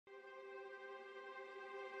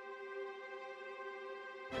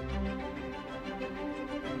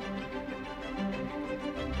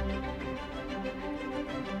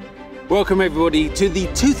Welcome everybody to the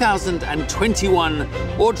 2021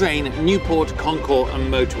 Audrain Newport Concours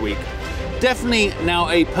Motor Week. Definitely now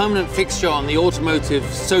a permanent fixture on the automotive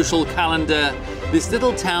social calendar. This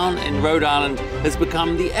little town in Rhode Island has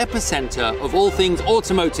become the epicenter of all things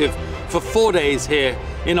automotive for 4 days here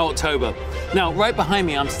in October. Now, right behind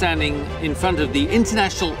me, I'm standing in front of the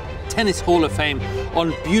International Tennis Hall of Fame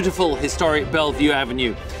on beautiful historic Bellevue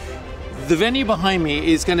Avenue. The venue behind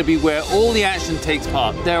me is going to be where all the action takes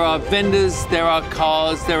part. There are vendors, there are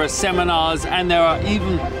cars, there are seminars, and there are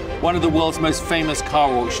even one of the world's most famous car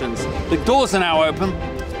auctions. The doors are now open.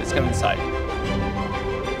 Let's go inside.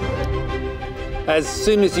 As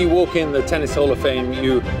soon as you walk in the Tennis Hall of Fame,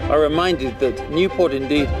 you are reminded that Newport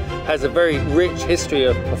indeed has a very rich history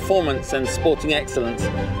of performance and sporting excellence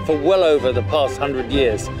for well over the past 100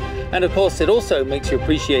 years. And of course, it also makes you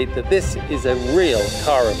appreciate that this is a real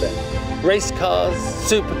car event. Race cars,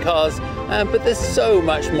 supercars, but there's so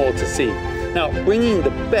much more to see. Now, bringing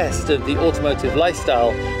the best of the automotive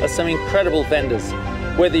lifestyle are some incredible vendors,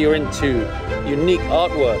 whether you're into unique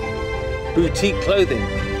artwork, boutique clothing,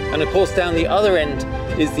 and of course down the other end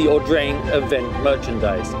is the Audrain event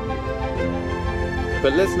merchandise.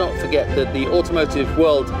 But let's not forget that the automotive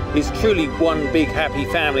world is truly one big happy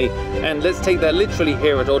family, and let's take that literally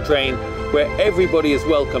here at Audrain, where everybody is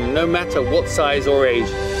welcome, no matter what size or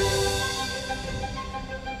age.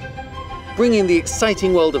 Bringing the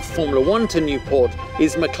exciting world of Formula One to Newport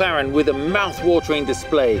is McLaren with a mouth-watering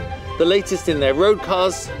display, the latest in their road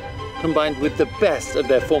cars combined with the best of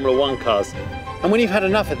their Formula One cars. And when you've had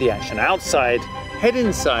enough of the action outside, head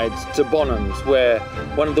inside to Bonhams, where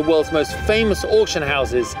one of the world's most famous auction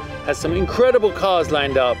houses has some incredible cars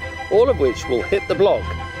lined up, all of which will hit the block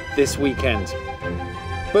this weekend.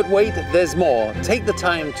 But wait, there's more. Take the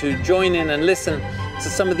time to join in and listen to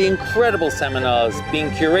some of the incredible seminars being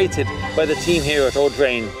curated by the team here at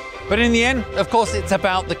Audrain. But in the end, of course, it's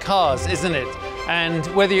about the cars, isn't it? And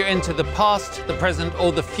whether you're into the past, the present,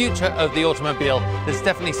 or the future of the automobile, there's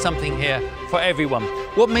definitely something here for everyone.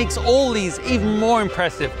 What makes all these even more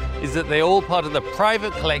impressive is that they're all part of the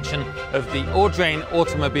private collection of the Audrain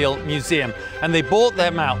Automobile Museum. And they bought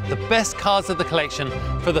them out, the best cars of the collection,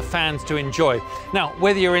 for the fans to enjoy. Now,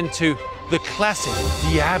 whether you're into the classic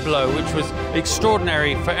Diablo, which was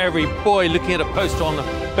extraordinary for every boy looking at a poster on the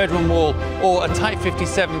bedroom wall, or a Type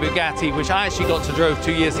 57 Bugatti, which I actually got to drive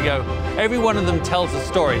 2 years ago, every one of them tells a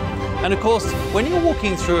story. And of course, when you're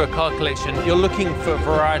walking through a car collection, you're looking for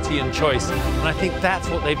variety and choice. And I think that's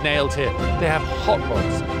what they've nailed here. They have hot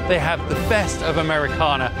rods, they have the best of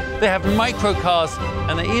Americana, they have micro cars,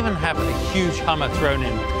 and they even have a huge Hummer thrown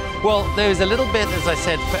in. Well, there's a little bit, as I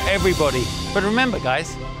said, for everybody. But remember,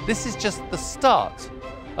 guys, this is just the start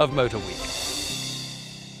of Motor Week.